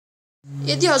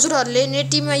यदि हजुरहरूले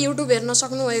नेटिभमा युट्युब हेर्न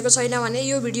सक्नुभएको छैन भने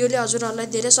यो भिडियोले हजुरहरूलाई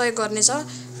धेरै सहयोग गर्नेछ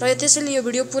र त्यसैले यो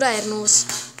भिडियो पुरा हेर्नुहोस्।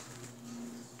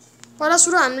 पहिला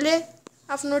सुरु हामीले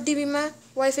आफ्नो टिभीमा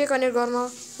वाइफाई कनेक्ट गर्न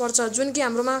पर्छ, जुन कि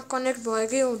हाम्रोमा कनेक्ट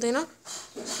भएकै हुँदैन।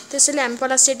 त्यसैले हामी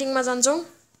पहिला सेटिङमा जान्छौँ।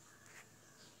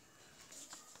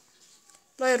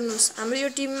 ल हेर्नुहोस्, हाम्रो यो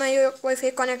टिभीमा यो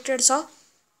वाइफाई कनेक्टेड छ।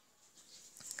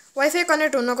 वाइफाई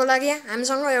कनेक्ट हुनको लागि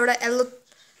हामीसँग एउटा येलो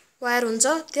वायर हुन्छ,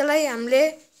 त्यसलाई हामीले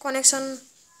कनेक्सन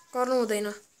गर्नु हुँदैन।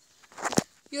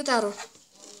 यो तार हो,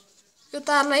 यो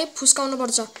तारलाई फुस्काउनु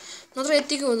पर्छ, नत्र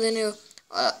यतिकै हुँदैन। यो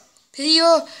फेरि यो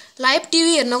लाइभ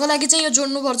टिभी हेर्नको लागि चाहिँ यो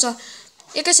जोड्नु पर्छ।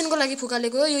 एकैछिनको लागि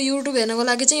फुकालेको हो, यो युट्युब हेर्नको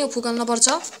लागि चाहिँ यो फुकाल्न पर्छ।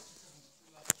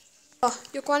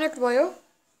 यो कनेक्ट भयो।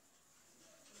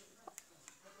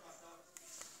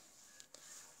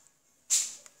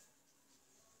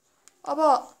 अब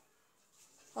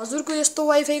हजुरको यस्तो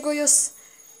वाइफाईको यो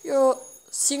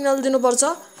सिग्नल दिनुपर्छ।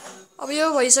 अब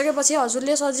यो भइसकेपछि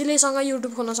हजुरले सजिलैसँग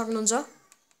युट्युब खोल्न सक्नुहुन्छ।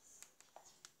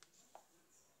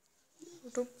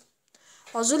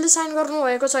 हजुरले साइन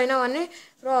गर्नुभएको छैन भने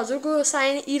र हजुरको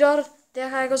साइन इरर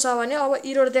देखाएको छ भने अब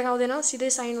इरर देखाउँदैन, सिधै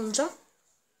साइन हुन्छ।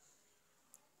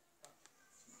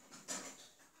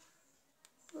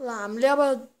 ल हामीले अब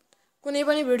कुनै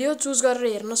पनि भिडियो चुज गरेर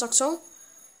हेर्न सक्छौँ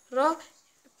र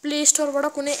प्ले स्टोरबाट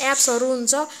कुनै एप्सहरू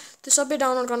हुन्छ त्यो सबै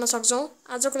डाउनलोड गर्न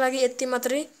सक्छौँ। आजको लागि यति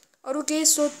मात्रै। अरू केही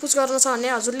सोधपुछ गर्न छ भने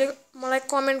हजुरले मलाई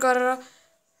कमेन्ट गरेर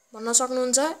भन्न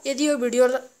सक्नुहुन्छ। यदि यो भिडियो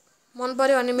मन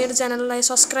पर्यो भने मेरो च्यानललाई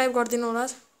सब्स्क्राइब गरिदिनु होला।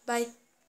 बाई।